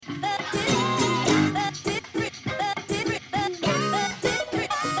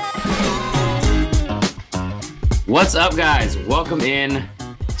What's up, guys? Welcome in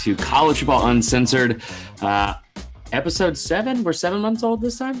to College Football Uncensored, episode 7. We're 7 months old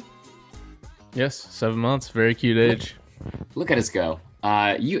this time. Yes, 7 months. Very cute age. Look at us go.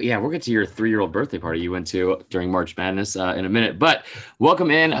 We'll get to your 3-year-old birthday party you went to during March Madness in a minute. But welcome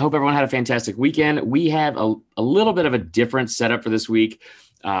in. I hope everyone had a fantastic weekend. We have a little bit of a different setup for this week.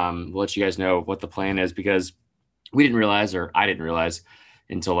 We'll let you guys know what the plan is because we didn't realize, or I didn't realize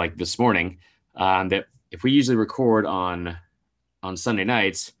until like this morning, that if we usually record on Sunday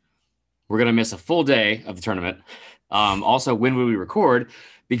nights, we're going to miss a full day of the tournament. Also, when will we record?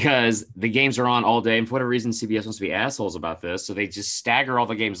 Because the games are on all day. And for whatever reason, CBS wants to be assholes about this. So they just stagger all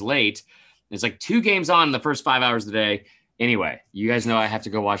the games late. It's like 2 games on in the first 5 hours of the day. Anyway, you guys know I have to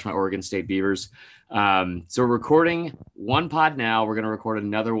go watch my Oregon State Beavers. So we're recording one pod now. We're going to record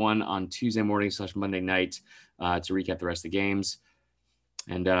another one on Tuesday morning / Monday night to recap the rest of the games.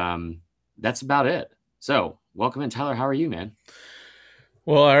 And that's about it. So welcome in, Tyler. How are you, man?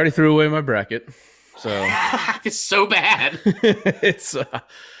 Well, I already threw away my bracket. So it's so bad.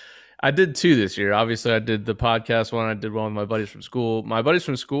 I did 2 this year. Obviously, I did the podcast one. I did one with my buddies from school. My buddies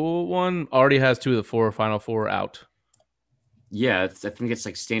from school one already has 2 of the 4 Final Four out. Yeah, I think it's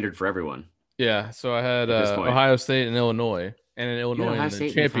like standard for everyone. Yeah, so I had Ohio State and Illinois, and in Illinois in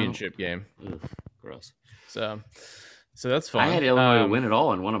the championship game. Ugh, gross. So that's fun. I had Illinois to win it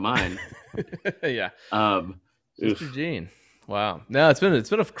all in one of mine. Yeah. Mr. Gene. Wow. No, it's been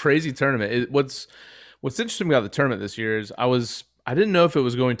a crazy tournament. What's interesting about the tournament this year is I didn't know if it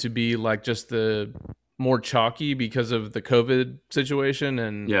was going to be like just the more chalky because of the COVID situation,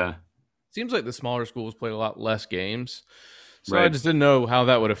 and yeah, it seems like the smaller schools played a lot less games. So right. I just didn't know how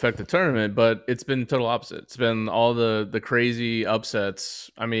that would affect the tournament, but it's been total opposite. It's been all the crazy upsets.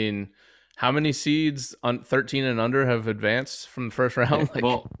 I mean, how many seeds 13 and under have advanced from the first round?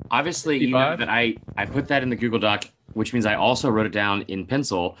 Well, obviously, 55? You know that I put that in the Google Doc, which means I also wrote it down in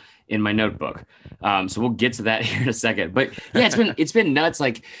pencil in my notebook. So we'll get to that here in a second. But yeah, it's been nuts.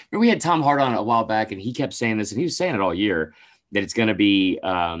 Like we had Tom Hart on a while back, and he kept saying this, and he was saying it all year that it's going to be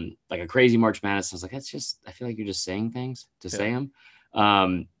like a crazy March Madness. I was like, I feel like you're just saying things to say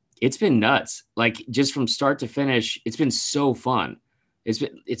them. It's been nuts. Like just from start to finish, it's been so fun.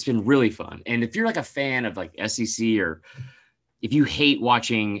 It's been really fun. And if you're like a fan of like SEC, or if you hate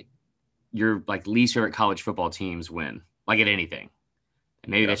watching your like least favorite college football teams win, like at anything,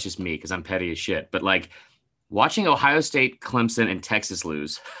 and maybe that's just me because I'm petty as shit, but like watching Ohio State, Clemson, and Texas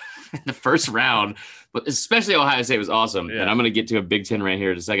lose in the first round, but especially Ohio State was awesome. Yeah. And I'm going to get to a Big Ten rant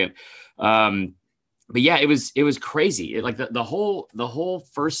here in a second. But yeah, it was crazy. Like the whole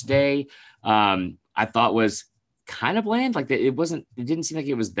first day, I thought was kind of bland. Like it didn't seem like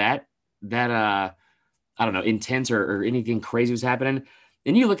it was that I don't know, intense or anything crazy was happening.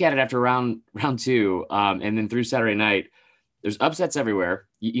 Then you look at it after round 2, and then through Saturday night, there's upsets everywhere.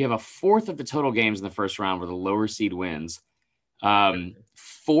 You have a fourth of the total games in the first round where the lower seed wins.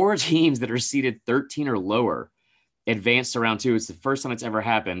 4 teams that are seeded 13 or lower advanced to round 2. It's the first time it's ever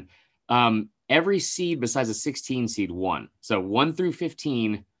happened. Every seed besides a 16 seed won. So 1 through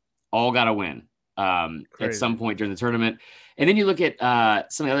 15 all got to win at some point during the tournament. And then you look at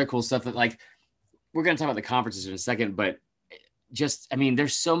some of the other cool stuff that, like, we're going to talk about the conferences in a second, but just, I mean,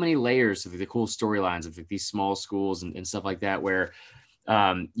 there's so many layers of the cool storylines of these small schools and stuff like that, where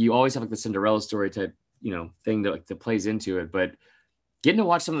you always have like the Cinderella story type, thing that plays into it. But getting to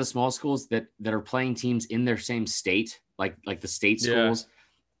watch some of the small schools that are playing teams in their same state, like the state schools,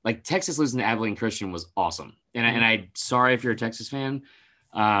 like Texas losing to Abilene Christian was awesome. And I'm sorry if you're a Texas fan,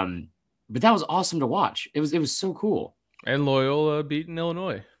 but that was awesome to watch. It was so cool. And Loyola beating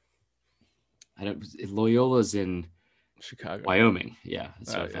Illinois. Loyola's in Chicago, Wyoming. Yeah,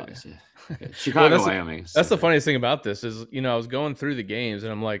 that's what I thought. Yeah. Chicago, Wyoming. That's the funniest thing about this is, I was going through the games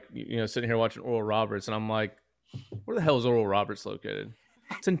and I'm like, sitting here watching Oral Roberts, and I'm like, where the hell is Oral Roberts located?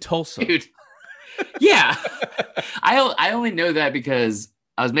 It's in Tulsa, dude. Yeah, I only know that because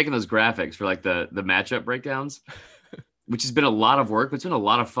I was making those graphics for like the matchup breakdowns, which has been a lot of work, but it's been a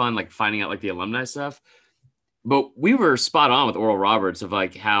lot of fun, like finding out like the alumni stuff. But we were spot on with Oral Roberts of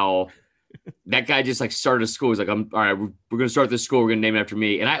like how that guy just like started a school. He's like, all right, we're going to start this school. We're going to name it after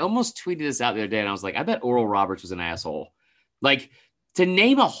me. And I almost tweeted this out the other day, and I was like, I bet Oral Roberts was an asshole. Like, to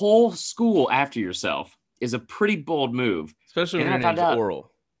name a whole school after yourself is a pretty bold move. Especially when your name's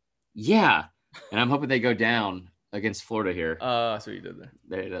Oral. Yeah. And I'm hoping they go down against Florida here. That's what you did there.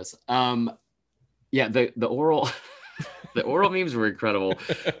 There it is. Yeah, the Oral the Oral memes were incredible.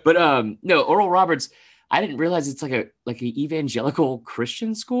 But no, Oral Roberts, I didn't realize it's like an evangelical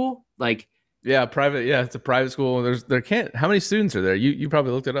Christian school. Like, private. Yeah, it's a private school. How many students are there? You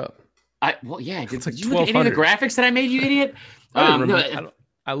probably looked it up. Yeah. It's like did you look at any of the graphics that I made, you idiot?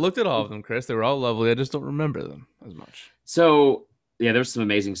 I looked at all of them, Chris. They were all lovely. I just don't remember them as much. So yeah, there's some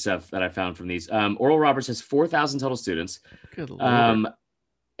amazing stuff that I found from these. Oral Roberts has 4,000 total students. Good Lord.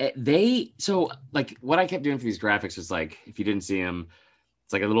 So like what I kept doing for these graphics was like, if you didn't see them,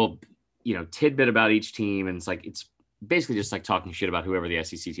 it's like a little, tidbit about each team. And it's basically just like talking shit about whoever the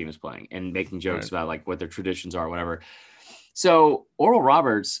SEC team is playing and making jokes about like what their traditions are, whatever. So Oral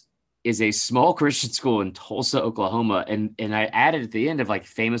Roberts is a small Christian school in Tulsa, Oklahoma. And I added at the end of like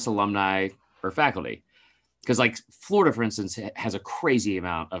famous alumni or faculty. Because like Florida, for instance, has a crazy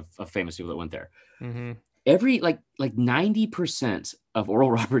amount of famous people that went there. Mm-hmm. Every like 90% of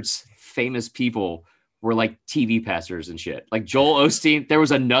Oral Roberts' famous people were like TV pastors and shit. Like Joel Osteen. There was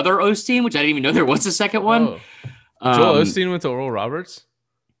another Osteen, which I didn't even know there was a second one. Oh. Joel Osteen went to Oral Roberts?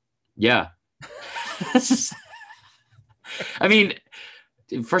 Yeah. I mean,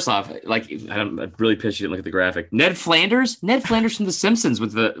 first off, like I'm really pissed you didn't look at the graphic. Ned Flanders from The Simpsons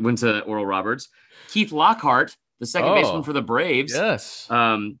went to Oral Roberts. Keith Lockhart, the second baseman for the Braves. Yes.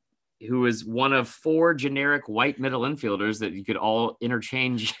 Who was one of 4 generic white middle infielders that you could all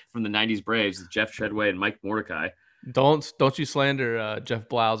interchange from the 90s Braves, Jeff Treadway and Mike Mordecai. Don't you slander Jeff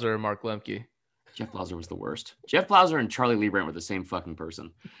Blauser or Mark Lemke. Jeff Blauser was the worst. Jeff Blauser and Charlie Lee Brandt were the same fucking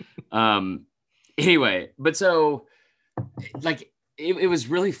person. Anyway, but so like it was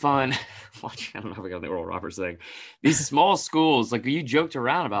really fun watching. I don't know how we got on the Oral Roberts thing. These small schools, like you joked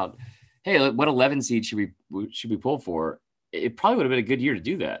around about, hey, what 11 seed should we pull for? It probably would have been a good year to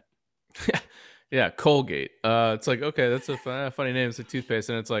do that. Yeah, Colgate. It's like, okay, that's a funny name. It's a toothpaste,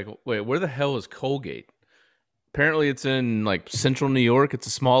 and it's like, wait, where the hell is Colgate? Apparently, it's in like Central New York. It's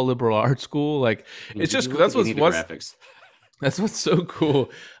a small liberal arts school. Like, it's just that's what's so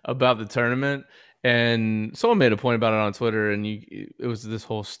cool about the tournament. And someone made a point about it on Twitter, and it was this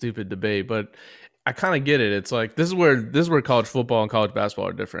whole stupid debate, but I kind of get it. It's like this is where college football and college basketball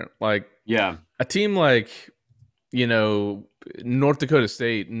are different. Like, yeah, a team like North Dakota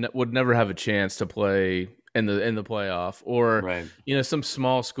State would never have a chance to play in the playoff, or right. Some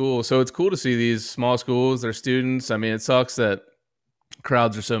small school. So it's cool to see these small schools, their students. I mean, it sucks that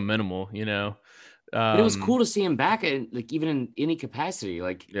crowds are so minimal. But it was cool to see him back, like even in any capacity.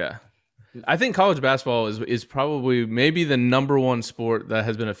 Like, yeah. I think college basketball is probably maybe the number one sport that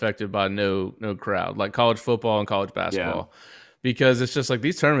has been affected by no crowd, like college football and college basketball, because it's just like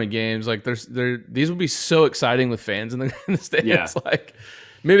these tournament games, like these would be so exciting with fans in the stands. Yeah. Like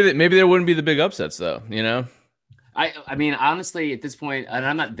maybe there wouldn't be the big upsets though, I mean, honestly, at this point, and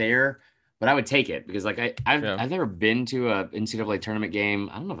I'm not there, but I would take it because like I've never been to a NCAA tournament game.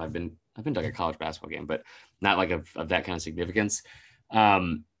 I don't know if I've been to like a college basketball game, but not like of that kind of significance.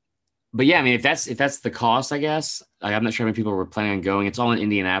 But yeah, I mean, if that's the cost, I guess. I'm not sure how many people were planning on going. It's all in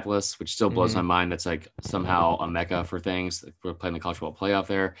Indianapolis, which still blows my mind. That's like somehow a mecca for things. We're playing the college football playoff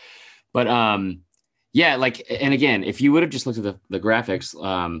there. But yeah, like, and again, if you would have just looked at the graphics,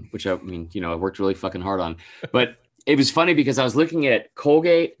 which I mean, I worked really fucking hard on, but it was funny because I was looking at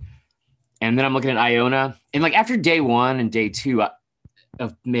Colgate and then I'm looking at Iona, and like after day 1 and day 2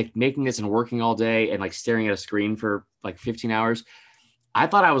 of making this and working all day and like staring at a screen for like 15 hours, I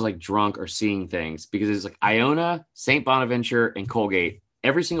thought I was like drunk or seeing things because it's like Iona, St. Bonaventure, and Colgate.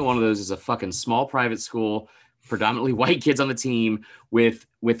 Every single one of those is a fucking small private school, predominantly white kids on the team with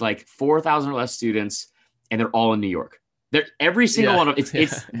like 4,000 or less students, and they're all in New York. Every single one of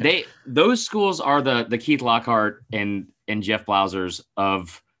those schools are the Keith Lockhart and Jeff Blausers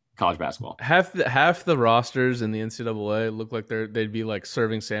of college basketball. Half the rosters in the NCAA look like they'd be like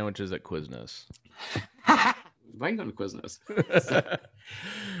serving sandwiches at Quiznos. Why are you going to Quiznos?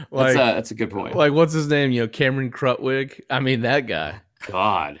 That's a good point. Like, what's his name? Cameron Krutwig. I mean, that guy.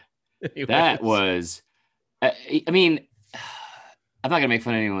 God, that was. I mean, I'm not gonna make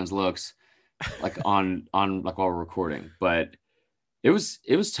fun of anyone's looks, like on like while we're recording, but it was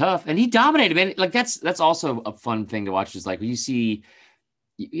tough, and he dominated, man. Like that's also a fun thing to watch. Is like when you see,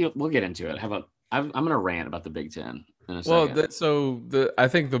 we'll get into it. How about I'm gonna rant about the Big Ten. Well, I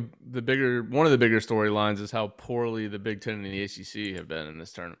think one of the bigger storylines is how poorly the Big Ten and the ACC have been in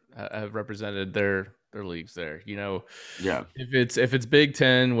this tournament, have represented their leagues there. Yeah. If it's Big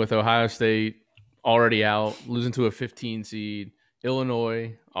Ten with Ohio State already out, losing to a 15 seed,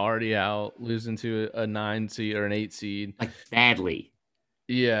 Illinois already out, losing to a 9 seed or an 8 seed, like badly.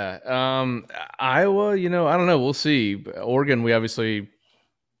 Yeah. Iowa, I don't know. We'll see. Oregon, we obviously,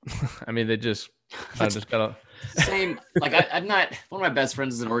 I mean, they just got same. Like I'm not, one of my best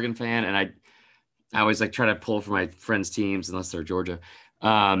friends is an Oregon fan, and I always like try to pull for my friends' teams unless they're Georgia.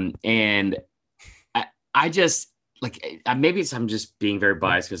 And I just like maybe I'm just being very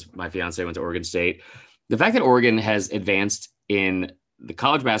biased because my fiance went to Oregon State. The fact that Oregon has advanced in the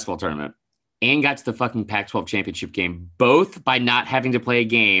college basketball tournament and got to the fucking Pac-12 championship game, both by not having to play a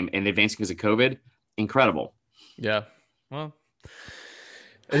game and advancing because of COVID, incredible. Yeah. Well,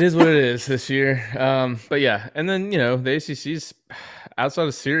 it is what it is this year. But yeah, and then, the ACC's outside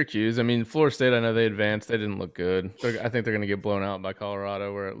of Syracuse. I mean, Florida State, I know they advanced. They didn't look good. I think they're going to get blown out by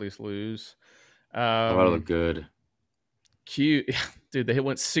Colorado or at least lose. Colorado look good. Dude, they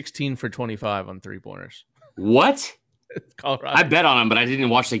went 16 for 25 on 3-pointers. What? Colorado. I bet on them, but I didn't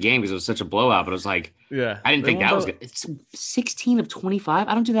watch the game because it was such a blowout. But it was like, yeah, I didn't think that was good. It's 16 of 25.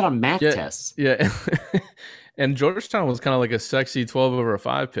 I don't do that on math tests. Yeah. And Georgetown was kind of like a sexy 12 over a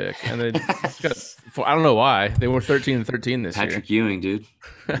 5 pick. And they got, I don't know why. They were 13-13 this year. Patrick Ewing, dude.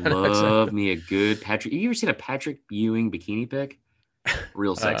 Love me a good Patrick. You ever seen a Patrick Ewing bikini pic?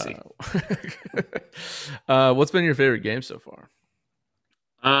 Real sexy. What's been your favorite game so far?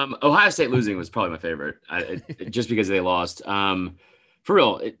 Ohio State losing was probably my favorite, just because they lost. For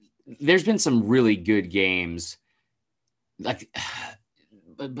real, there's been some really good games, like,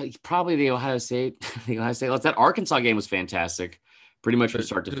 but probably the Ohio State lost. That Arkansas game was fantastic, pretty much from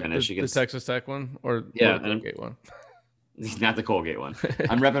start to finish. The Texas Tech one, or yeah, the Colgate one. Not the Colgate one.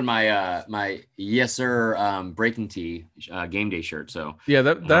 I'm repping my yes sir Breaking Tea game day shirt. So yeah,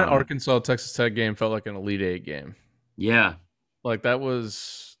 that Arkansas Texas Tech game felt like an Elite Eight game. Yeah. Like that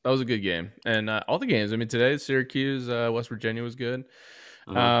was a good game, and all the games. I mean, today Syracuse, West Virginia was good.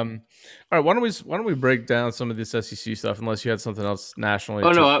 All right, why don't we break down some of this SEC stuff? Unless you had something else nationally.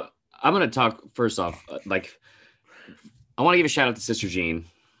 Oh no, I'm going to talk first off. I want to give a shout out to Sister Jean.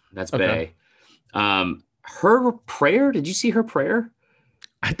 That's okay. Bae. Her prayer. Did you see her prayer?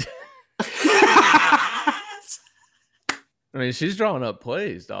 I mean, she's drawing up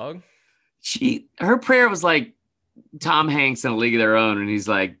plays, dog. Her prayer was like Tom Hanks in A League of Their Own, and he's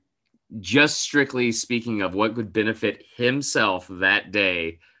like, just strictly speaking of what would benefit himself that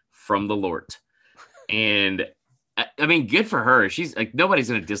day from the Lord. And I mean, good for her. She's like, nobody's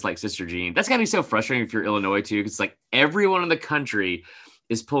going to dislike Sister Jean. That's got to be so frustrating if you're Illinois too. Because like everyone in the country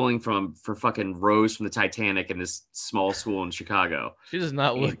is pulling for fucking Rose from the Titanic in this small school in Chicago. She does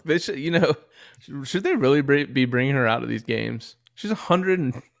not look, they should, should they really be bringing her out of these games? She's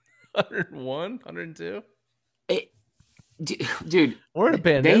 101, 102. Dude, we're in a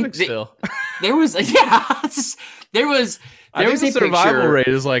pandemic still. There was a survival rate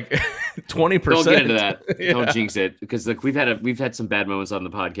is like 20%. Don't get into that. Yeah. Don't jinx it, because like we've had some bad moments on the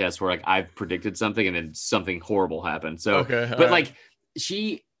podcast where like I've predicted something and then something horrible happened. So, okay, but right. Like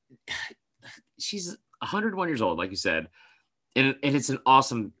she's 101 years old, like you said, and it's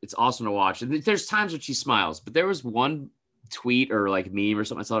awesome to watch. And there's times when she smiles, but there was one tweet or like meme or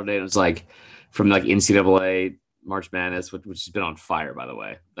something I saw today, and it was like from like NCAA March Madness, which has been on fire, by the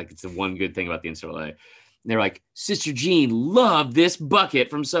way. Like it's the one good thing about the NCAA. And they're like, Sister Jean loved this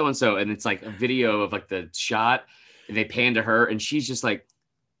bucket from so-and-so. And it's like a video of like the shot, and they pan to her, and she's just like,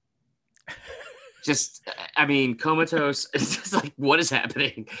 comatose. It's just like, what is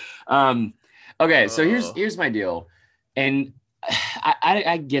happening? Okay, so here's my deal. And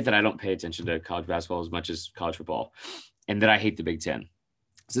I get that I don't pay attention to college basketball as much as college football, and that I hate the Big Ten.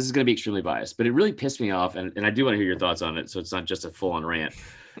 So this is going to be extremely biased, but it really pissed me off, and I do want to hear your thoughts on it, so it's not just a full-on rant.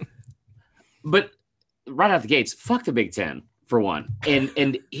 But right out the gates, fuck the Big Ten, for one. And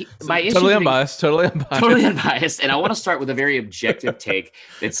my issue totally unbiased. And I want to start with a very objective take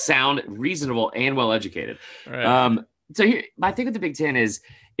that's sound, reasonable, and well-educated. Right. So here, my thing with the Big Ten is,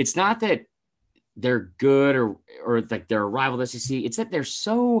 it's not that they're good or like they're a rival to the SEC. It's that they're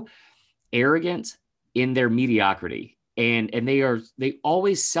so arrogant in their mediocrity. And they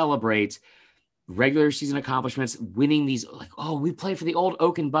always celebrate regular season accomplishments, winning these, like, oh, we play for the old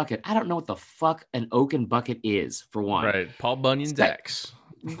Oaken Bucket. I don't know what the fuck an Oaken Bucket is, for one. Right. Paul Bunyan's ex.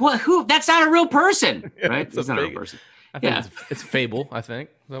 What? Who? That's not a real person, right? It's not a real person. I think it's a fable, I think.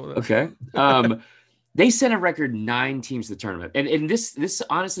 Okay. They sent a record 9 teams to the tournament. And this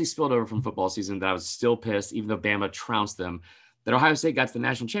honestly spilled over from football season, that I was still pissed, even though Bama trounced them, that Ohio State got to the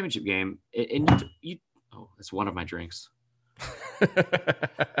national championship game. And you oh, that's one of my drinks.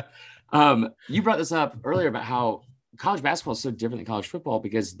 You brought this up earlier about how college basketball is so different than college football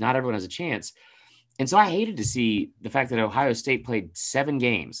because not everyone has a chance. And so I hated to see the fact that Ohio State played 7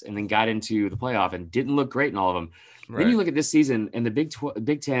 games and then got into the playoff and didn't look great in all of them. Right. Then you look at this season and the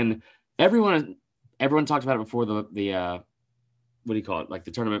Big Ten, everyone talked about it before the what do you call it? Like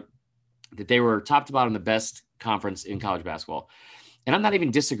the tournament, that they were top to bottom the best conference in college basketball. And I'm not even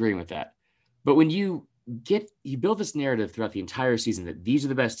disagreeing with that. But when you you build this narrative throughout the entire season that these are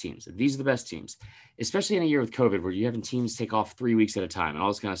the best teams, that these are the best teams, especially in a year with COVID where you're having teams take off 3 weeks at a time and all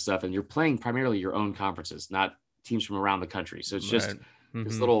this kind of stuff. And you're playing primarily your own conferences, not teams from around the country. So it's just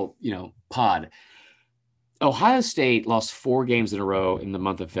this little, pod. Ohio State lost 4 games in a row in the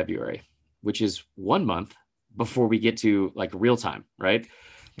month of February, which is 1 month before we get to like real time, right?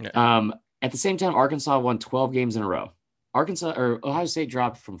 Yeah. At the same time, Arkansas won 12 games in a row. Ohio State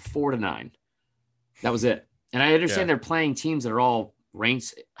dropped from 4 to 9. That was it. And I understand they're playing teams that are all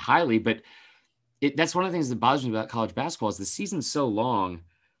ranked highly, but that's one of the things that bothers me about college basketball is the season's so long.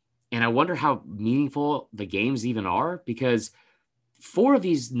 And I wonder how meaningful the games even are, because 4 of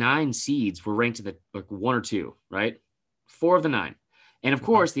these 9 seeds were ranked at the 1 or 2, right? 4 of the 9. And of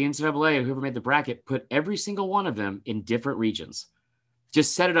course, the NCAA, whoever made the bracket, put every single one of them in different regions.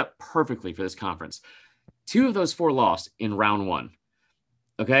 Just set it up perfectly for this conference. 2 of those 4 lost in round 1.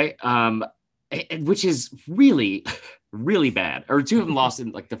 Okay. Which is really, really bad. Or 2 of them lost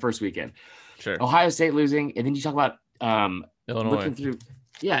in like the first weekend. Sure. Ohio State losing. And then you talk about Illinois.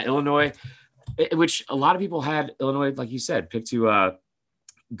 Illinois, which a lot of people had Illinois, like you said, picked to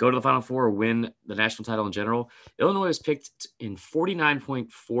go to the Final Four or win the national title in general. Illinois was picked in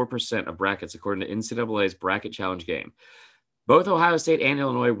 49.4% of brackets, according to NCAA's bracket challenge game. Both Ohio State and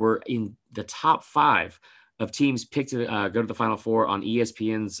Illinois were in the top 5 of teams picked to go to the Final Four on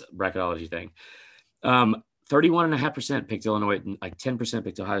ESPN's bracketology thing. 31.5% picked Illinois, like 10%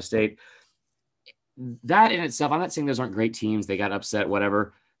 picked Ohio State. That in itself, I'm not saying those aren't great teams. They got upset,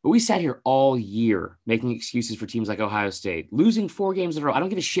 whatever. But we sat here all year making excuses for teams like Ohio State, losing 4 games in a row. I don't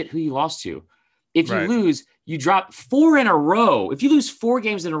give a shit who you lost to. If you lose, you drop 4 in a row. If you lose 4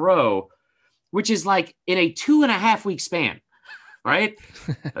 games in a row, which is like in a 2.5 week span, right?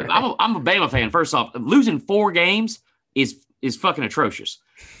 I'm a Bama fan. First off, losing 4 games is fucking atrocious.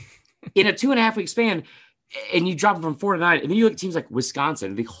 In a 2.5 week span, and you drop them from 4 to 9, and then you look at teams like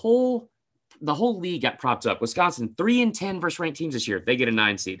Wisconsin. The whole league got propped up. Wisconsin 3-10 versus ranked teams this year. They get a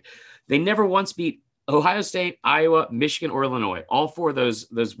 9 seed. They never once beat Ohio State, Iowa, Michigan, or Illinois. All 4 of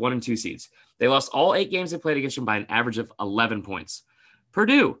those 1 and 2 seeds. They lost all 8 games they played against them by an average of 11 points.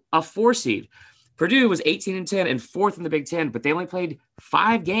 Purdue, a 4 seed. Purdue was 18-10 and 4th in the Big Ten, but they only played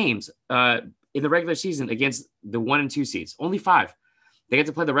 5 games in the regular season against the 1 and 2 seeds. Only 5. They get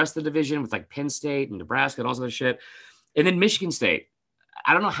to play the rest of the division with like Penn State and Nebraska and all this other shit. And then Michigan State.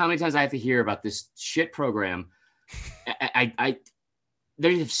 I don't know how many times I have to hear about this shit program.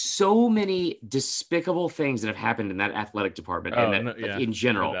 There's so many despicable things that have happened in that athletic department in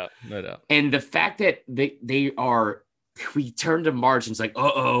general. No doubt. And the fact that we turn to March and it's like,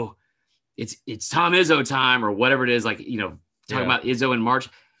 it's Tom Izzo time or whatever it is, like, talking about Izzo in March,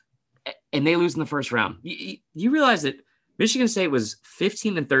 and they lose in the first round. You realize that Michigan State was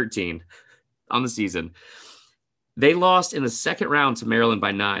 15-13 on the season. They lost in the second round to Maryland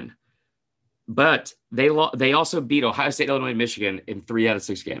by 9, but they also beat Ohio State, Illinois, and Michigan in 3 out of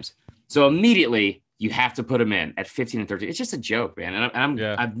 6 games. So immediately you have to put them in at 15-13. It's just a joke, man. And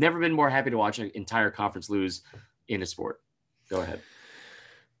I've never been more happy to watch an entire conference lose in a sport. Go ahead.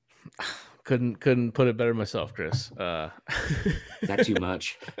 Couldn't put it better myself, Chris. That too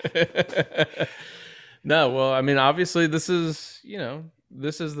much. No, well, I mean, obviously this is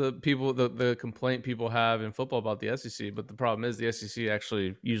the complaint people have in football about the SEC, but the problem is the SEC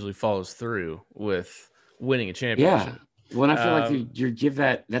actually usually follows through with winning a championship. Yeah. Well, I feel like you give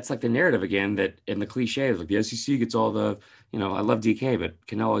that's like the narrative again, that in the cliche is like the SEC gets all the, I love DK, but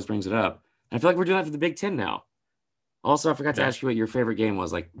Cannell always brings it up. And I feel like we're doing that for the Big Ten now. Also, I forgot to ask you what your favorite game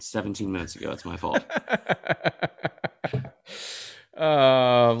was like 17 minutes ago. It's my fault.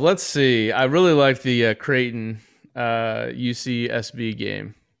 Let's see. I really liked the Creighton UCSB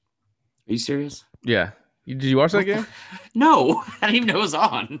game. Are you serious? Yeah. Did you watch that game? No, I didn't even know it was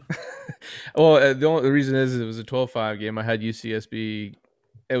on. Well, the reason is it was a 12-5 game. I had UCSB.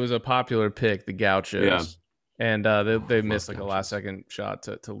 It was a popular pick, the Gauchos. Yeah. And they missed like a last-second shot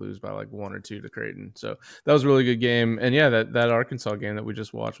to lose by like 1 or 2 to Creighton. So that was a really good game. And yeah, that Arkansas game that we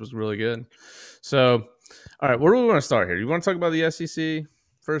just watched was really good. So, all right, where do we want to start here? You want to talk about the SEC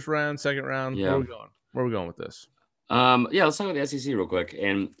first round, second round? Yeah. Where are we going with this? Let's talk about the SEC real quick.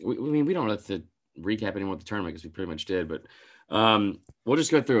 And we don't have to recap anymore the tournament because we pretty much did. But we'll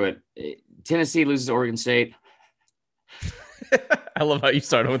just go through it. Tennessee loses to Oregon State. I love how you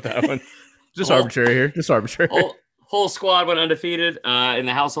started with that one. Just arbitrary here. Just arbitrary. Whole squad went undefeated in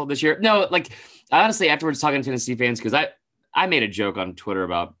the household this year. No, like I honestly, afterwards talking to Tennessee fans, because I made a joke on Twitter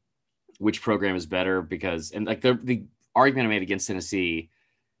about which program is better and like the argument I made against Tennessee,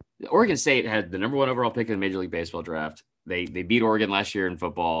 Oregon State had the number 1 overall pick in the Major League Baseball draft. They beat Oregon last year in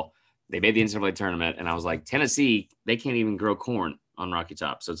football. They made the NCAA tournament, and I was like, Tennessee, they can't even grow corn on Rocky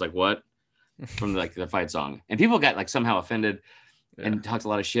Top. So it's like, what? From like the fight song. And people got like somehow offended and talked a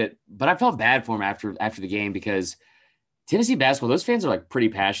lot of shit. But I felt bad for him after the game because Tennessee basketball, those fans are like pretty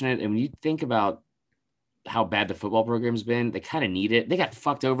passionate. And when you think about how bad the football program's been, they kind of need it. They got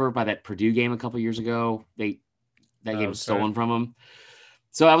fucked over by that Purdue game a couple years ago. That game was stolen from them.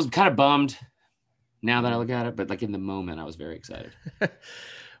 So I was kind of bummed now that I look at it, but like in the moment, I was very excited.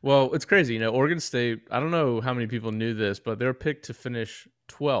 Well, it's crazy. You know, Oregon State, I don't know how many people knew this, but they're picked to finish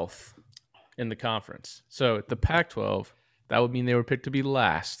 12th in the conference. So the Pac-12, that would mean they were picked to be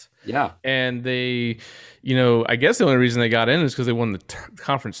last. Yeah. And they, you know, I guess the only reason they got in is because they won the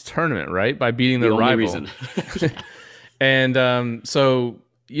conference tournament, right? By beating their rival. Reason. And so,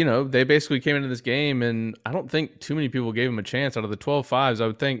 you know, they basically came into this game, and I don't think too many people gave them a chance. Out of the 12-5s, I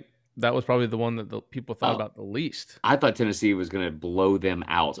would think that was probably the one that the people thought about the least. I thought Tennessee was going to blow them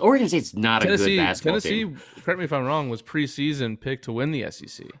out. Oregon State's not a good basketball team. Tennessee, correct me if I'm wrong, was preseason picked to win the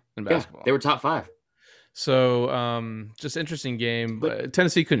SEC in basketball. Yeah, they were top 5. So just interesting game. But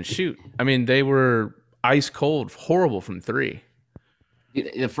Tennessee couldn't shoot. I mean, they were ice cold, horrible from 3.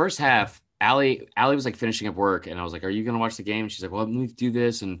 The first half, Allie was like finishing up work, and I was like, "Are you going to watch the game?" She's like, "Well, let me do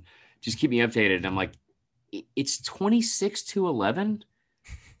this and just keep me updated." And I'm like, "It's 26-11."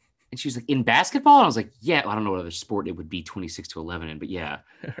 And she was like, "In basketball?" And I was like, "Yeah, I don't know what other sport it would be 26-11 in, but yeah,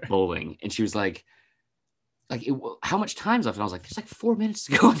 bowling." And she was like, how much time's left? And I was like, "There's like 4 minutes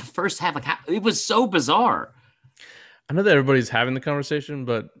to go in the first half." Like, it was so bizarre. I know that everybody's having the conversation,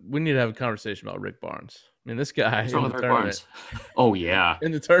 but we need to have a conversation about Rick Barnes. I mean, this guy in the tournament. Oh yeah,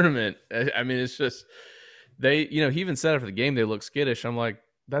 in the tournament. I mean, it's just they. You know, he even said after the game they look skittish. I'm like,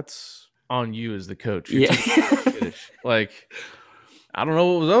 that's on you as the coach. You're skittish. Like, I don't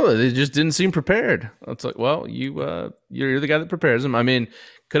know what was over. They just didn't seem prepared. It's like, well, you're the guy that prepares them. I mean,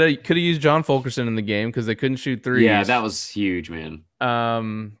 could have used John Fulkerson in the game because they couldn't shoot threes. Yeah, that was huge, man.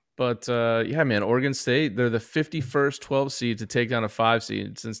 But yeah, man, Oregon State, they're the 51st 12 seed to take down a 5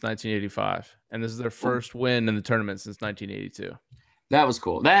 seed since 1985, and this is their first win in the tournament since 1982. That was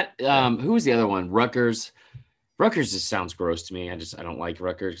cool. That who was the other one? Rutgers. Rutgers just sounds gross to me. I don't like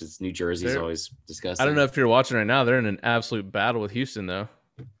Rutgers because New Jersey's always disgusting. I don't know if you're watching right now. They're in an absolute battle with Houston, though.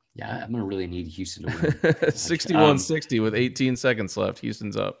 Yeah, I'm going to really need Houston to win. 61-60 with 18 seconds left.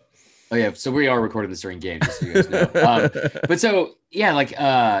 Houston's up. Oh, yeah. So we are recording this during games, just so you guys know. But so, yeah, like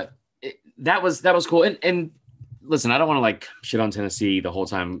that was cool. And listen, I don't want to like shit on Tennessee the whole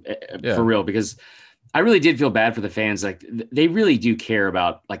time for real, because I really did feel bad for the fans. Like they really do care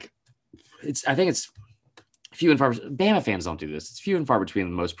about like I think it's few and far. Bama fans don't do this. It's few and far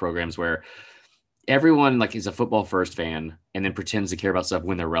between most programs where everyone like is a football first fan and then pretends to care about stuff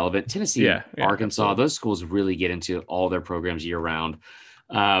when they're relevant. Tennessee, Arkansas, absolutely. Those schools really get into all their programs year round.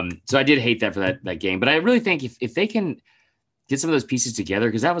 So I did hate that for that game, but I really think if they can get some of those pieces together,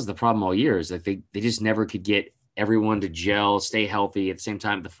 because that was the problem all year, is that they just never could get everyone to gel, stay healthy at the same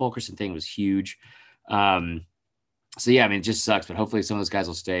time. The Fulkerson thing was huge. So yeah, I mean, it just sucks, but hopefully some of those guys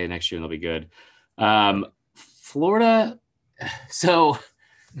will stay next year and they'll be good. Florida, so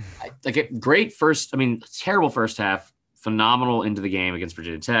like a great first, I mean, terrible first half, phenomenal into the game against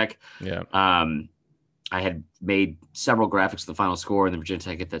Virginia Tech. Yeah. I had made several graphics of the final score, and then Virginia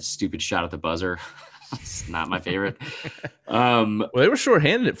Tech get that stupid shot at the buzzer. It's not my favorite. Well, they were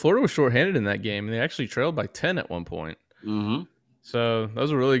shorthanded. Florida was shorthanded in that game, and they actually trailed by 10 at one point. Mm-hmm. So that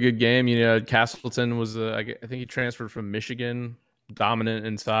was a really good game. You know, Castleton was, I think he transferred from Michigan, dominant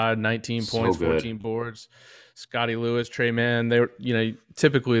inside, 19 points, 14 boards. Scotty Lewis, Trey Mann, they were, you know,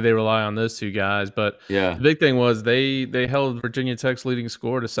 typically they rely on those two guys, but the big thing was they held Virginia Tech's leading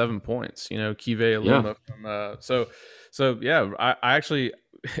score to 7 points. You know, Kive Aluma from so yeah, I actually,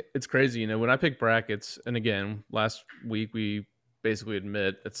 it's crazy. You know, when I pick brackets, and again, last week we basically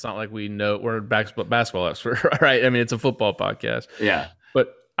admit it's not like we know we're a basketball expert, right? I mean, it's a football podcast. Yeah,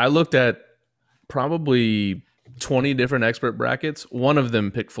 but I looked at probably 20 different expert brackets. One of them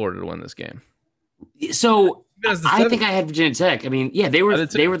picked Florida to win this game. So I think I had Virginia Tech. I mean, yeah, they were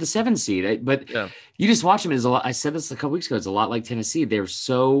the 7 seed, but you just watch them. It's a lot. I said this a couple weeks ago. It's a lot like Tennessee. They're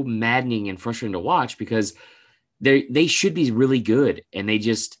so maddening and frustrating to watch because they should be really good, and they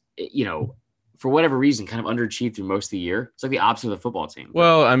just, you know, for whatever reason, kind of underachieved through most of the year. It's like the opposite of the football team.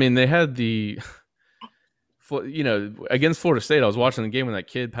 Well, I mean, they had you know, against Florida State, I was watching the game when that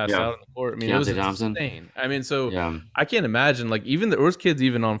kid passed out on the court. I mean, it was insane. I mean, so I can't imagine, like, even there was kids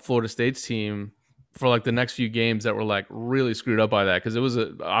even on Florida State's team for like the next few games that were like really screwed up by that, because it was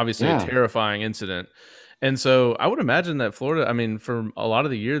obviously a terrifying incident. And so I would imagine that Florida, I mean, for a lot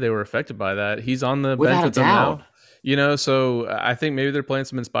of the year they were affected by that. He's on the bench with them now. So I think maybe they're playing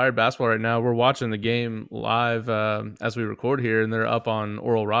some inspired basketball right now. We're watching the game live as we record here, and they're up on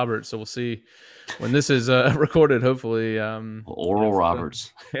Oral Roberts. So we'll see when this is recorded. Hopefully, Oral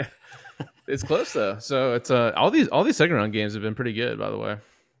Roberts. Yeah, it's close though. So it's all these second round games have been pretty good, by the way.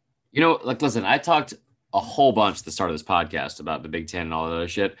 Listen, I talked a whole bunch at the start of this podcast about the Big Ten and all that other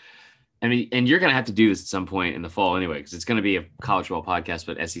shit. I mean, and you're going to have to do this at some point in the fall anyway, because it's going to be a college football podcast,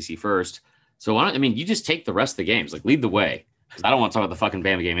 but SEC first. So you just take the rest of the games, like lead the way, because I don't want to talk about the fucking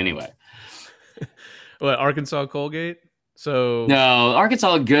Bama game anyway. What, Arkansas Colgate? So no,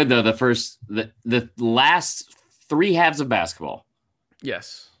 Arkansas looked good though. The last three halves of basketball.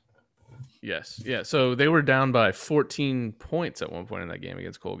 Yes. Yeah. So they were down by 14 points at one point in that game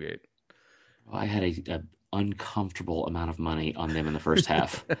against Colgate. Well, I had a uncomfortable amount of money on them in the first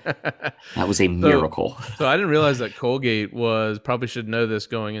half. That was a miracle. So I didn't realize that Colgate probably should know this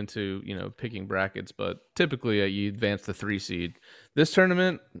going into, picking brackets, but typically you advance the 3 seed. This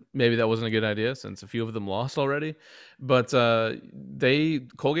tournament, maybe that wasn't a good idea since a few of them lost already, but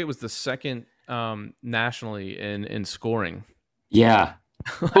Colgate was the second nationally in scoring. Yeah.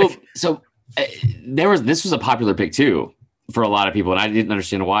 Well, so this was a popular pick too for a lot of people, and I didn't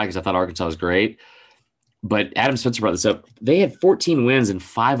understand why, because I thought Arkansas was great. But Adam Spencer brought this up. They had 14 wins, and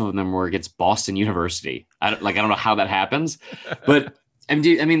 5 of them were against Boston University. I don't know how that happens, but and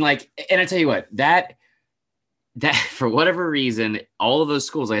I tell you what, that for whatever reason, all of those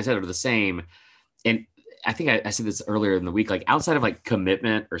schools, like I said, are the same. And I think I said this earlier in the week, like outside of like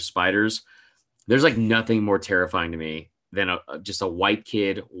Commitment or Spiders, there's like nothing more terrifying to me than just a white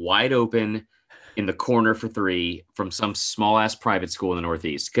kid wide open in the corner for 3 from some small ass private school in the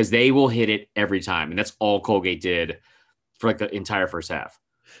Northeast, because they will hit it every time. And that's all Colgate did for like the entire first half.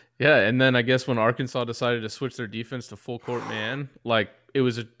 Yeah. And then I guess when Arkansas decided to switch their defense to full court man, like they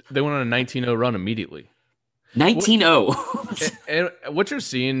went on a 19-0 run immediately. 19-0. And what you're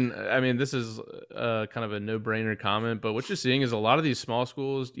seeing, I mean, this is kind of a no-brainer comment, but what you're seeing is a lot of these small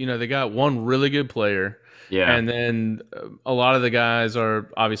schools, they got one really good player. Yeah. And then a lot of the guys are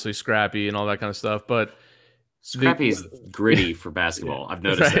obviously scrappy and all that kind of stuff. But scrappy is gritty for basketball. I've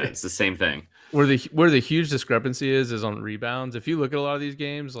noticed that. It's the same thing. Where the huge discrepancy is on rebounds. If you look at a lot of these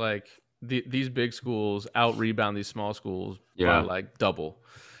games, like these big schools out-rebound these small schools by like double.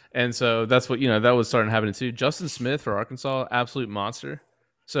 And so that's what, that was starting to happen too. Justin Smith for Arkansas, absolute monster.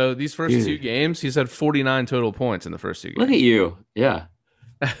 So these first 2 games, he's had 49 total points in the first 2 games. Look at you. Yeah.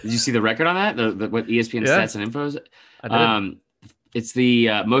 Did you see the record on that? What ESPN stats and infos? I did. It's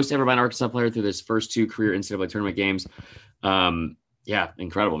the most ever by an Arkansas player through his first 2 career NCAA tournament games. Yeah,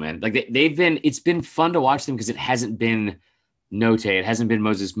 incredible, man. Like it's been fun to watch them because it hasn't been Note, it hasn't been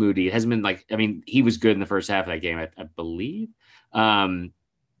Moses Moody, it hasn't been he was good in the first half of that game, I believe.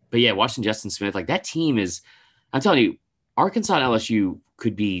 But yeah, watching Justin Smith, like that team I'm telling you, Arkansas and LSU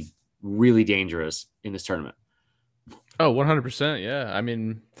could be really dangerous in this tournament. Oh, 100%. Yeah. I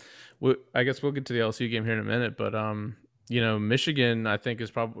mean, I guess we'll get to the LSU game here in a minute, but, Michigan, I think is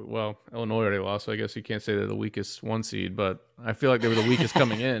probably, Illinois already lost, so I guess you can't say they're the weakest 1 seed, but I feel like they were the weakest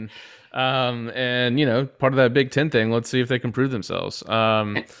coming in. And, part of that Big Ten thing, let's see if they can prove themselves.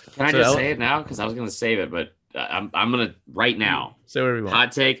 Can I just say it now? Because I was going to save it, but I'm going to right now. Say whatever you want.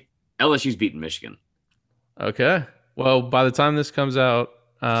 Hot take, LSU's beating Michigan. Okay. Well, by the time this comes out,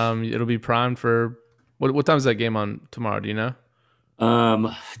 it'll be primed for what time is that game on tomorrow? Do you know?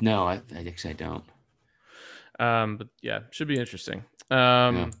 No, I actually I don't. But yeah, should be interesting.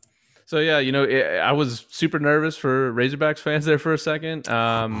 So yeah, I was super nervous for Razorbacks fans there for a second.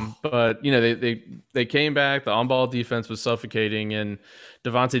 But they came back. The on-ball defense was suffocating, and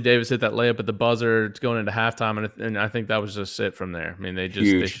Devontae Davis hit that layup at the buzzer. It's going into halftime, and I think that was just it from there. I mean, they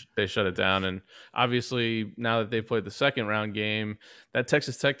shut it down, and obviously now that they've played the second round game, that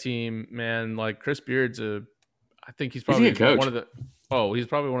Texas Tech team, man, like Chris Beard's I think he's probably one of the. Oh, he's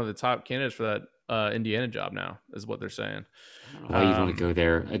probably one of the top candidates for that Indiana job now, is what they're saying. I don't know why you want to go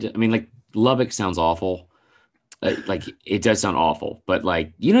there. I mean, like Lubbock sounds awful. Like it does sound awful, but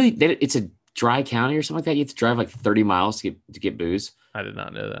like it's a dry county or something like that. You have to drive like 30 miles to get booze. I did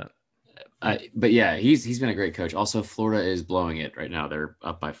not know that. But yeah, he's been a great coach. Also, Florida is blowing it right now. They're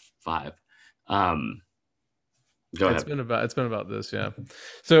up by 5. Go ahead. It's been about this, yeah.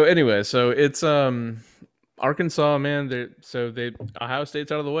 So anyway, so it's Arkansas, man. Ohio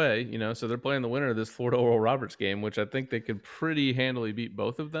State's out of the way, so they're playing the winner of this Florida Oral Roberts game, which I think they could pretty handily beat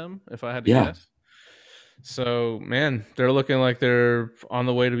both of them if I had to guess. So, man, they're looking like they're on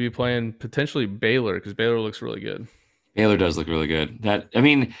the way to be playing potentially Baylor, because Baylor looks really good. Baylor does look really good. But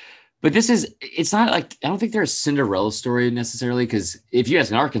it's not like, I don't think they're a Cinderella story necessarily, because if you ask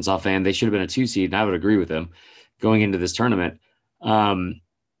an Arkansas fan, they should have been a 2 seed, and I would agree with them. going into this tournament. But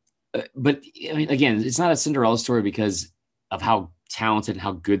I mean, again, it's not a Cinderella story because of how talented and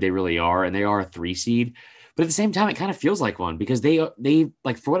how good they really are, and they are a 3 seed. But at the same time, it kind of feels like one because they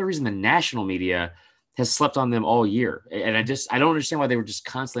like, for whatever reason, the national media has slept on them all year, and I don't understand why they were just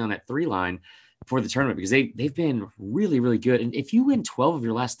constantly on that 3 line for the tournament, because they've been really, really good. And if you win 12 of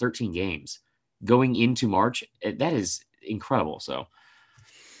your last 13 games going into March, that is incredible. So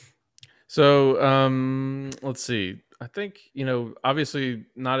let's see. I think, obviously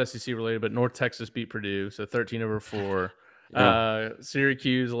not SEC related, but North Texas beat Purdue, so 13-4. Yeah.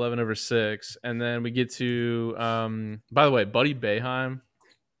 Syracuse 11-6, and then we get to by the way, Buddy Boeheim.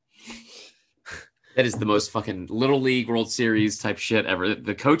 That is the most fucking Little League World Series type shit ever.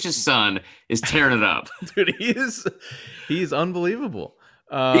 The coach's son is tearing it up. Dude, he's unbelievable.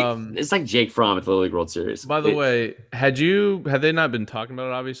 It's like Jake Fromm at the Little League World Series. By the way, had they not been talking about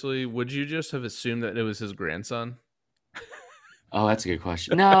it, obviously, would you just have assumed that it was his grandson? Oh, that's a good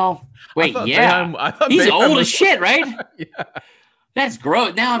question. No. Wait, yeah. He's old as shit, right? Yeah. That's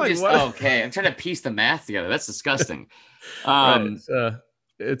gross. Now I'm just, okay. I'm trying to piece the math together. That's disgusting. Right. Well,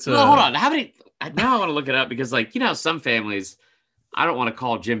 hold on. How many? Now I want to look it up because, like, some families, I don't want to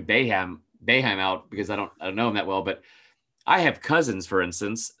call Jim Boeheim out because I don't know him that well, but I have cousins, for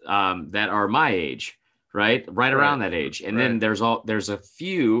instance, that are my age, right around that age, and then there's a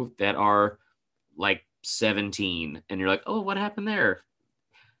few that are like 17, and you're like, oh, what happened there?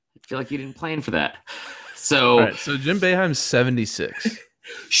 I feel like you didn't plan for that. So Jim Boeheim's 76.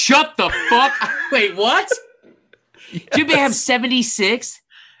 Shut the fuck. Wait, what? Yes. Jim Boeheim's 76,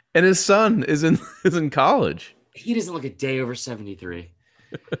 and his son is in college. He doesn't look a day over 73.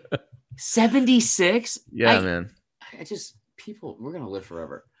 76. Yeah, man. People, we're gonna live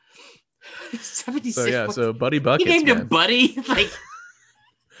forever. 76. So Buddy Buckets. He named him Buddy. Like,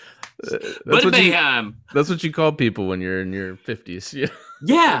 Buddy Boeheim. That's what you call people when you're in your 50s. Yeah.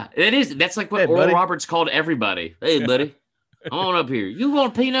 Yeah, it is. That's like what Oral Roberts called everybody. Hey, buddy, come on up here. You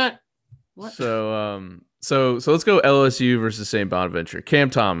want a peanut? What? So let's go LSU versus St. Bonaventure. Cam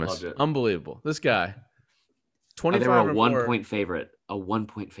Thomas, unbelievable. This guy, 25. They were a 1 point favorite. A 1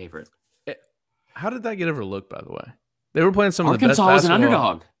 point favorite. How did that get overlooked? By the way, they were playing some Arkansas of the best basketball. Was an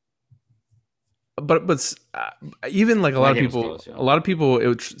underdog. But even like a lot of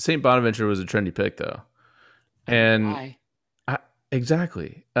people, St. Bonaventure was a trendy pick though, and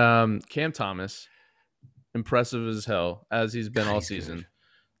exactly. Cam Thomas, impressive as hell as he's been all season. Good.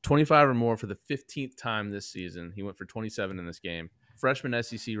 25 or more for the 15th time this season. He went for 27 in this game. Freshman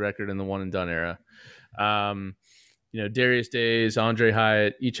SEC record in the one and done era. Darius Days, Andre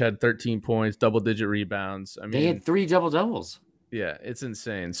Hyatt, each had 13 points, double-digit rebounds. I mean, they had 3 double-doubles. Yeah, it's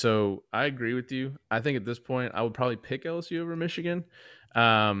insane. So I agree with you. I think at this point, I would probably pick LSU over Michigan.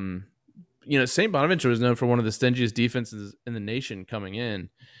 St. Bonaventure was known for one of the stingiest defenses in the nation coming in,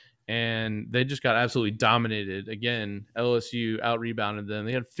 and they just got absolutely dominated. Again, LSU out-rebounded them.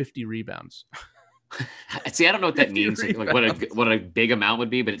 They had 50 rebounds. See, I don't know what that means, like what a big amount would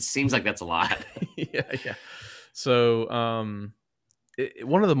be, but it seems like that's a lot. Yeah. So,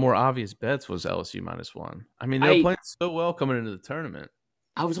 one of the more obvious bets was LSU -1. I mean, they were playing so well coming into the tournament.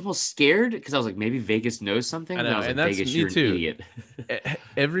 I was almost scared because I was like, maybe Vegas knows something. I know, and I was like, that's Vegas, you're an idiot.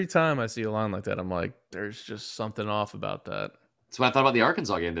 Every time I see a line like that, I'm like, there's just something off about that. That's what I thought about the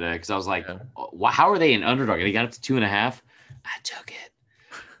Arkansas game today, because I was like, how are they an underdog? And he got up to 2.5. I took it.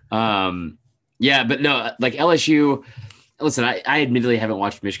 Yeah, but no, like LSU. Listen, I admittedly haven't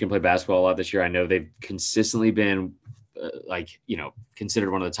watched Michigan play basketball a lot this year. I know they've consistently been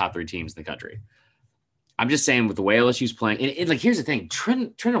considered one of the top 3 teams in the country. I'm just saying, with the way LSU's playing, and like, here's the thing: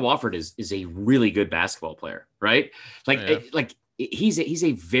 Trenton Wofford is a really good basketball player, right? Like, he's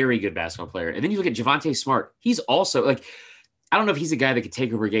a very good basketball player. And then you look at Javonte Smart; he's also like, I don't know if he's a guy that could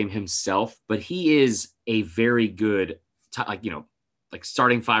take over a game himself, but he is a very good,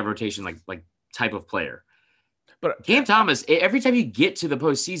 starting 5 rotation, like type of player. But Cam Thomas, every time you get to the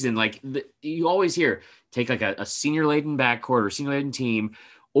postseason, you always hear, take like a senior-laden backcourt or senior-laden team,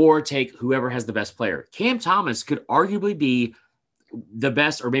 or take whoever has the best player. Cam Thomas could arguably be the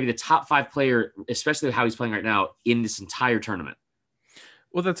best, or maybe the top 5 player, especially how he's playing right now, in this entire tournament.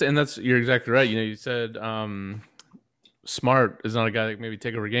 Well, you're exactly right. You said Smart is not a guy that can maybe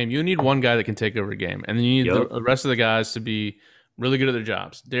take over a game. You need one guy that can take over a game, and then you need the rest of the guys to be really good at their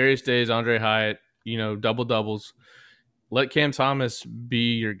jobs. Darius Days, Andre Hyatt, double-doubles. Let Cam Thomas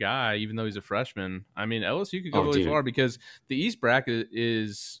be your guy, even though he's a freshman. I mean, LSU could go really far, because the East bracket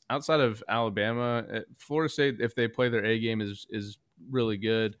is, outside of Alabama, Florida State, if they play their A game, is really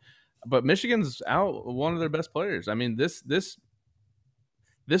good. But Michigan's out one of their best players. I mean, this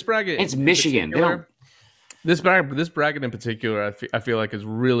bracket. It's Michigan. This bracket in particular, I feel like is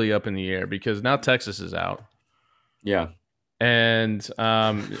really up in the air because now Texas is out. Yeah. And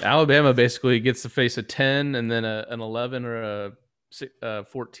Alabama basically gets to face a 10 and then an 11 or a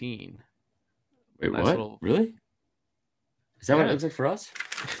 14. Wait, what? Really? Is that what it looks like for us?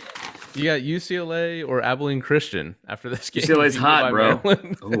 You got UCLA or Abilene Christian after this game. UCLA's hot, bro.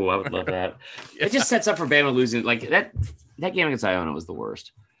 Oh, I would love that. Yeah. It just sets up for Bama losing. Like that game against Iona was the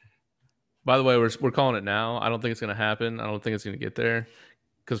worst. By the way, we're calling it now. I don't think it's going to happen. I don't think it's going to get there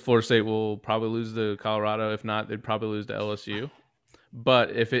because Florida State will probably lose to Colorado. If not, they'd probably lose to LSU.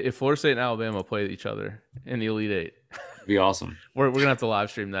 But if Florida State and Alabama play each other in the Elite Eight, it'd be awesome. We're going to have to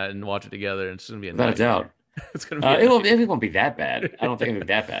live stream that and watch it together. And it's going to be a without a doubt. It's going to be it won't be that bad. I don't think it'll be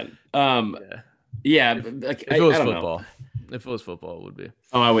that bad. Yeah. Like, if it was football. If it was football, it would be.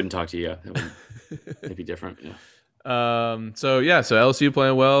 Oh, I wouldn't talk to you. It'd be different. Yeah. So LSU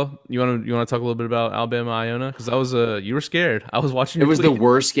playing well. You want to talk a little bit about Alabama Iona because that was you were scared. I was watching. It was the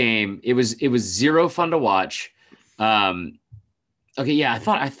worst game. It was zero fun to watch. Okay, yeah, I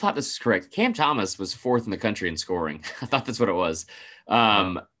thought this is correct. Cam Thomas was 4th in the country in scoring. I thought that's what it was.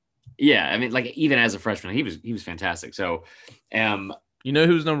 Yeah, I mean, like even as a freshman, he was fantastic. So, you know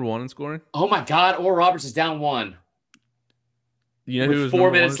who's number 1 in scoring? Oh my God, Oral Roberts is down 1. You know who was 4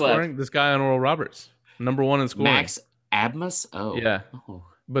 minutes left? Scoring? This guy on Oral Roberts. Number 1 in scoring. Max Abmas? Oh. Yeah. Oh.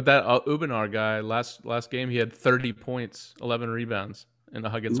 But that Ubinar guy, last game, he had 30 points, 11 rebounds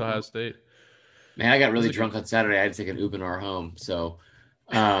against Ohio State. Man, I got really drunk on Saturday. I had to take an Ubinar home. So,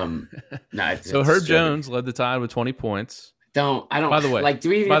 so Herb Jones led the Tide with 20 points. I don't. By the way, like, do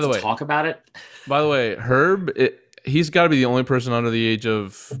we even have to talk about it? By the way, Herb, he's got to be the only person under the age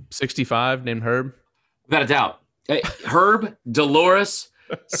of 65 named Herb. Without a doubt. Herb, Dolores,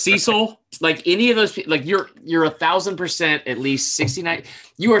 Cecil, like any of those, like you're 1,000% at least 69.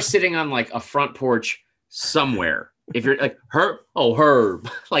 You are sitting on like a front porch somewhere. If you're like Herb,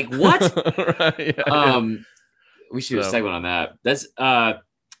 like what? Right, yeah. We should do a segment on that. That's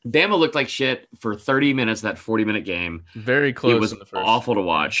Bama looked like shit for 30 minutes. That 40-minute game, very close. It was awful to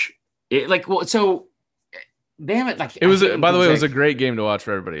watch. So Bama, like it was. By the way, it was a great game to watch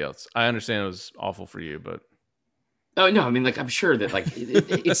for everybody else. I understand it was awful for you, but. Oh, no, I mean, like, I'm sure that, like,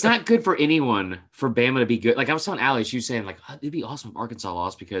 it's not good for anyone for Bama to be good. Like, I was telling Allie, she was saying, like, it'd be awesome if Arkansas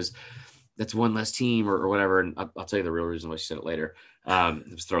lost because that's one less team or whatever. And I'll tell you the real reason why she said it later.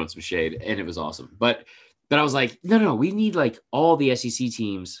 It was throwing some shade, and it was awesome. But I was like, no, we need, like, all the SEC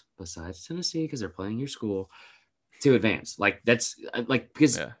teams besides Tennessee because they're playing your school to advance. Like, that's, like,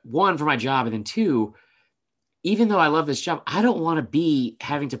 because, one, for my job, and then two, even though I love this job, I don't want to be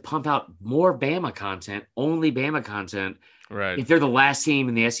having to pump out more Bama content, only Bama content, right? If they're the last team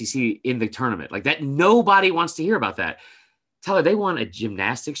in the SEC in the tournament. Like that, nobody wants to hear about that. Tyler, they won a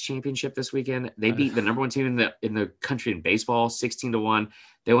gymnastics championship this weekend. They beat the number 1 team in the country in baseball, 16-1.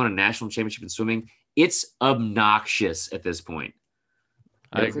 They won a national championship in swimming. It's obnoxious at this point.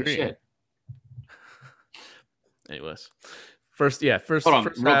 I agree. Shit. Anyways. First Hold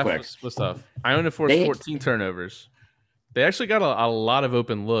on, real quick. Was tough. Iona forced 14 turnovers. They actually got a lot of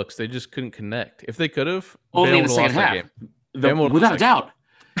open looks. They just couldn't connect. If they could have, only in the second half. Without a doubt.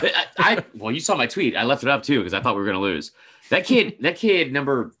 Well, you saw my tweet. I left it up too because I thought we were going to lose. That kid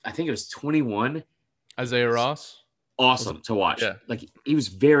number, I think it was 21. Isaiah Ross. Awesome to watch. Yeah. Like he was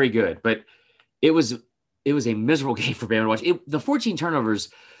very good, but it was a miserable game for Bama to watch. The 14 turnovers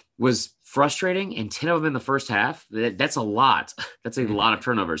was frustrating, and 10 of them in the first half. That's a lot. That's a lot of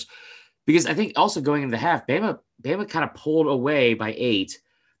turnovers. Because I think also going into the half, Bama kind of pulled away by 8,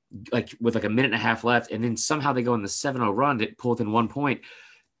 like with like a minute and a half left, and then somehow they go in the 7-0 run to pull within 1 point.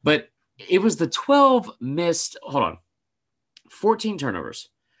 But it was the 12 missed. Hold on, 14 turnovers.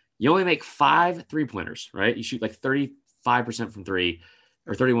 You only make 5 3-pointers, right? You shoot like 35% from 3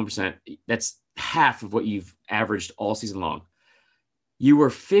 or 31%. That's half of what you've averaged all season long. You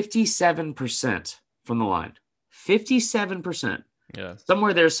were 57% from the line. 57%. Yeah.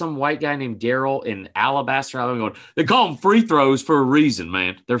 Somewhere there's some white guy named Daryl in Alabaster, Alabama going, they call them free throws for a reason,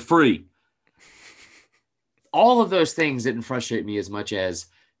 man. They're free. All of those things didn't frustrate me as much as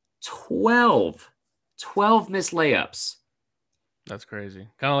 12 missed layups. That's crazy.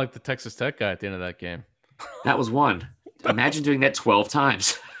 Kind of like the Texas Tech guy at the end of that game. That was one. Imagine doing that 12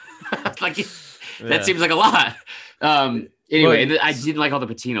 times. That seems like a lot. Anyway, and I didn't like all the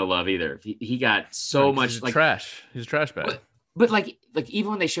Patino love either. He got so much like trash. He's a trash bag. But like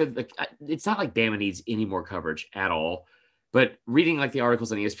even when they showed, like, it's not like Bama needs any more coverage at all. But reading like the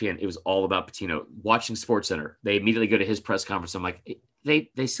articles on ESPN, it was all about Patino. Watching SportsCenter, they immediately go to his press conference. I'm like, they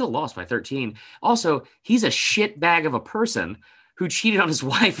still lost by 13. Also, he's a shit bag of a person who cheated on his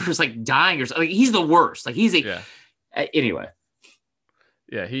wife who was like dying or something. Like, he's the worst. Like he's anyway.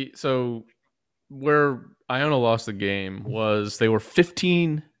 Yeah, so where Iona lost the game was they were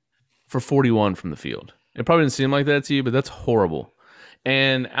 15 for 41 from the field. It probably didn't seem like that to you, but that's horrible.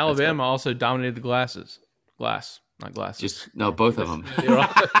 And Alabama also dominated the glass, not glasses. Both of them.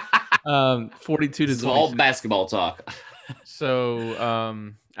 42 to 26. All basketball talk.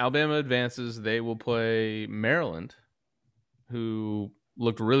 So Alabama advances. They will play Maryland, who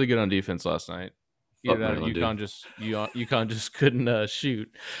looked really good on defense last night. UConn just couldn't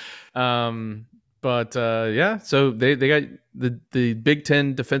shoot. So they got the Big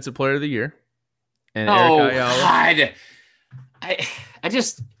Ten Defensive Player of the Year. And Eric Ayala. God. I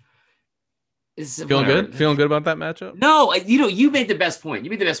just feeling good about that matchup. No, you made the best point.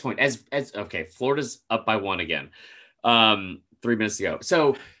 As okay, Florida's up by 1 again. 3 minutes ago.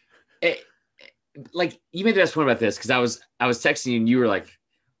 So, you made the best point about this because I was texting you and you were like,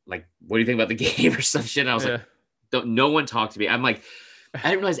 what do you think about the game or some shit? And I was like, no one talked to me. I'm like, I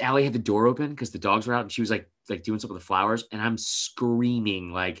didn't realize Allie had the door open because the dogs were out and she was like doing something with the flowers, and I'm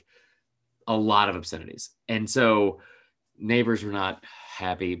screaming like a lot of obscenities, and so neighbors were not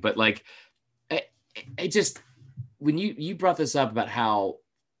happy. But like, I just, when you brought this up about how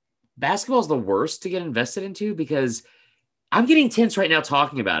basketball is the worst to get invested into, because I'm getting tense right now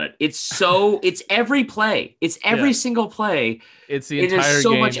talking about it. It's every play. It's every single play. It's the entire game. There's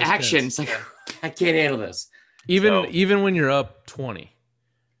so much action. Tense. It's like, I can't handle this. Even when you're up 20.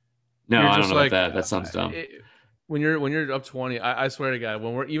 No, I don't know about that. That sounds dumb. When you're up 20, I swear to God,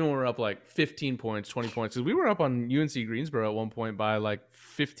 when we're up like 15 points, 20 points, because we were up on UNC Greensboro at one point by like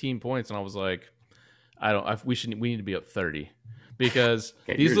 15 points, and I was like, we need to be up 30 because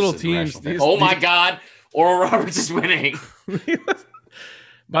these little teams. My God, Oral Roberts is winning.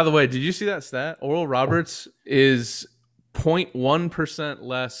 By the way, did you see that stat? Oral Roberts is 0.1%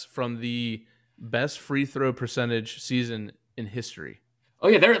 less from the best free throw percentage season in history. Oh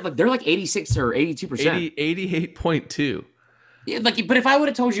yeah, they're like 86 or 82%. 88.2. Yeah, but if I would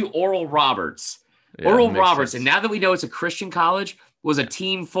have told you Oral Roberts, and now that we know it's a Christian college, was a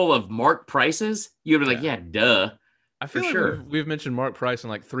team full of Mark Prices, you'd be like, yeah, duh. I feel like we've mentioned Mark Price in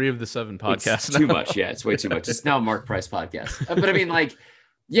like 3 of the 7 podcasts. It's too much. Yeah, it's way too much. It's now a Mark Price podcast. But I mean,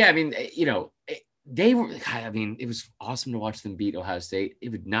 it was awesome to watch them beat Ohio State. It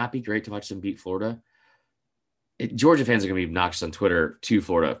would not be great to watch them beat Florida. Georgia fans are going to be obnoxious on Twitter to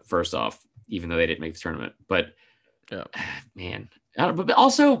Florida, first off, even though they didn't make the tournament. But, man. But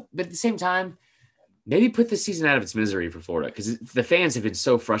at the same time, maybe put the season out of its misery for Florida, because the fans have been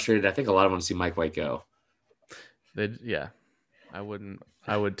so frustrated. I think a lot of them want to see Mike White go. I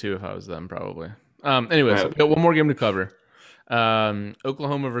would too if I was them, probably. Anyways, we got one more game to cover.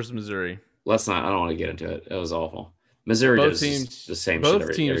 Oklahoma versus Missouri. Let's not. I don't want to get into it. It was awful. Missouri does the same shit.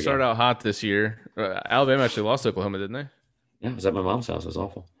 Both teams started out hot this year. Alabama actually lost to Oklahoma, didn't they? Yeah, it was at my mom's house. It was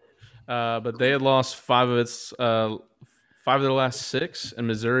awful. But they had lost 5 of their last 6, and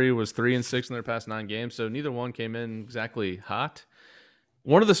Missouri was 3-6 in their past 9 games. So neither one came in exactly hot.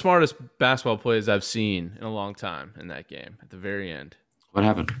 One of the smartest basketball plays I've seen in a long time in that game at the very end. What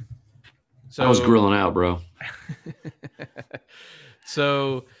happened? I was grilling out, bro.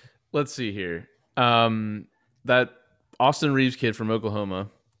 So let's see here. That Austin Reeves kid from Oklahoma,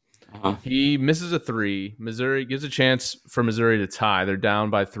 he misses a 3. Missouri gives a chance for Missouri to tie. They're down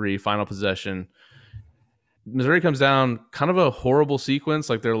by 3, final possession. Missouri comes down, kind of a horrible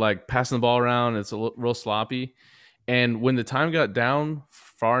sequence. Like they're like passing the ball around. It's real sloppy. And when the time got down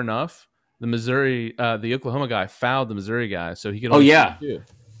far enough, the Oklahoma guy fouled the Missouri guy, so he could.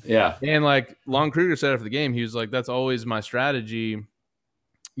 Yeah. And like Lon Kruger said after the game, he was like, "That's always my strategy."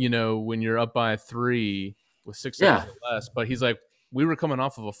 When you're up by 3 with 6 seconds or less. But he's like, we were coming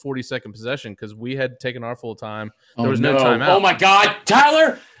off of a 40-second possession because we had taken our full time. There was no timeout. Oh my God,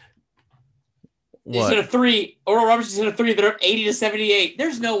 Tyler! What? He's hit a 3. Oral Roberts is hit a 3. They're up 80-78.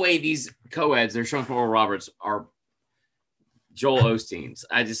 There's no way these co-eds they're showing for Oral Roberts are Joel Osteen's.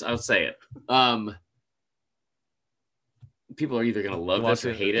 I'll say it. People are either gonna love this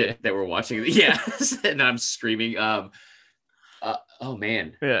or hate it that we're watching it. Yeah, and I'm screaming. Oh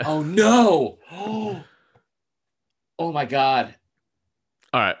man. Yeah. Oh no. Oh my God.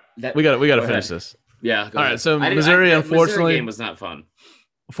 All right. We got to finish this. Yeah. All right. So Missouri, unfortunately, Missouri game was not fun.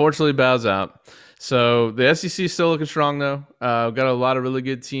 Unfortunately, bows out. So the SEC is still looking strong though. Got a lot of really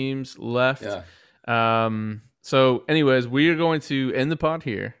good teams left. Yeah. So, anyways, we are going to end the pod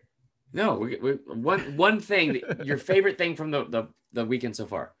here. No, one thing. Your favorite thing from the weekend so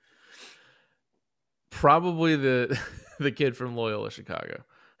far? Probably the kid from Loyola Chicago,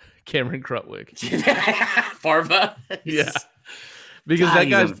 Cameron Krutwig. Farva. Yeah. Because God, that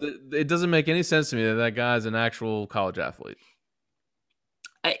guy's, it doesn't make any sense to me that guy's an actual college athlete.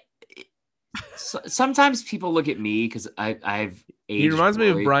 Sometimes people look at me because I've aged. He reminds me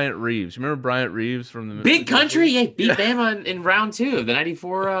of Bryant Reeves. You remember Bryant Reeves from the Big Country? Yeah, beat Bama in round 2 of the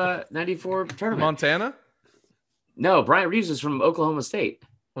 94 tournament. Montana? No, Bryant Reeves was from Oklahoma State.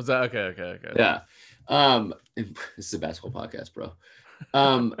 Was that okay? Yeah. This is a basketball podcast, bro.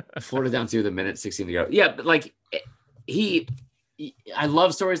 Florida down 2 with a minute 16 to go. Yeah, but like I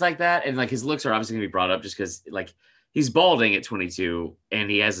love stories like that, and like his looks are obviously gonna be brought up just because like he's balding at 22 and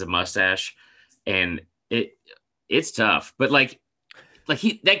he has a mustache, and it's tough. But like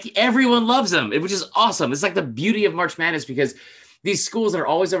everyone loves him, which is awesome. It's like the beauty of March Madness, because these schools that are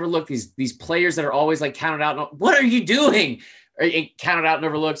always overlooked, these players that are always like counted out. And, what are you doing? Or counted out and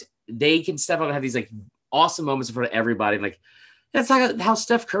overlooked. They can step up and have these like awesome moments in front of everybody. Like that's like how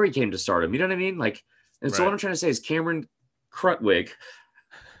Steph Curry came to stardom. You know what I mean? Like, and so what I'm trying to say is Cameron Krutwig,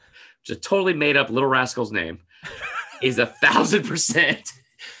 which is a totally made up Little Rascal's name, is 1,000%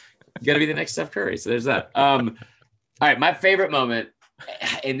 gonna be the next Steph Curry. So there's that. All right, my favorite moment,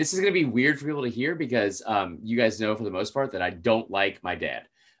 and this is gonna be weird for people to hear because you guys know for the most part that I don't like my dad.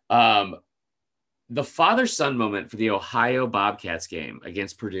 The father-son moment for the Ohio Bobcats game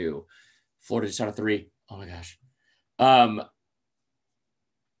against Purdue. Florida just shot a 3. Oh my gosh. Oh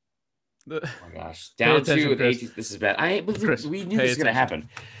my gosh. Down 2 with 18. This is bad. We knew this was going to happen.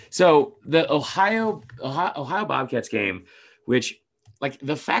 So the Ohio Bobcats game, which like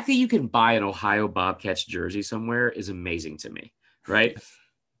the fact that you can buy an Ohio Bobcats jersey somewhere is amazing to me, right?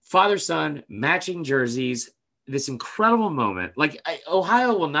 Father-son matching jerseys. This incredible moment. Like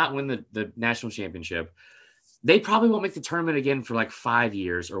Ohio will not win the national championship. They probably won't make the tournament again for like 5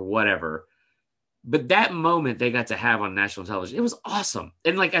 years or whatever. But that moment they got to have on national television, it was awesome.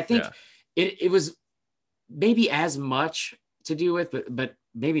 And like, I think it was maybe as much to do with, but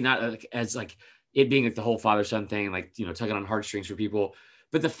maybe not as like it being like the whole father-son thing, like, you know, tugging on heartstrings for people.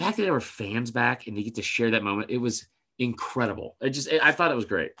 But the fact that there were fans back and they get to share that moment, it was incredible. I thought it was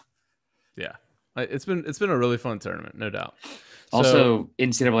great. Yeah. It's been a really fun tournament, no doubt. Also,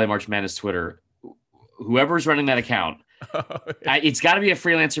 NCAA March Madness Twitter, whoever's running that account, it's got to be a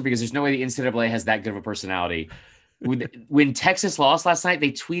freelancer because there's no way the NCAA has that good of a personality. When Texas lost last night,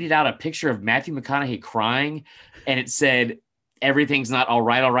 they tweeted out a picture of Matthew McConaughey crying, and it said, "Everything's not all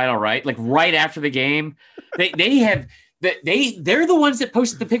right." Like right after the game, they're the ones that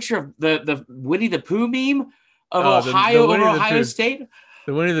posted the picture of the Winnie the Pooh meme of Ohio over Ohio State.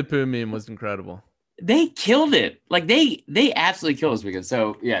 The Winnie the Pooh meme was incredible. They killed it. Like they absolutely killed this weekend.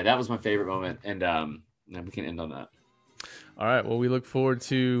 So yeah, that was my favorite moment, and we can end on that. All right. Well, we look forward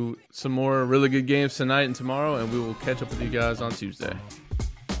to some more really good games tonight and tomorrow, and we will catch up with you guys on Tuesday.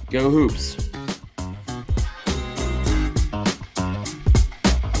 Go Hoops.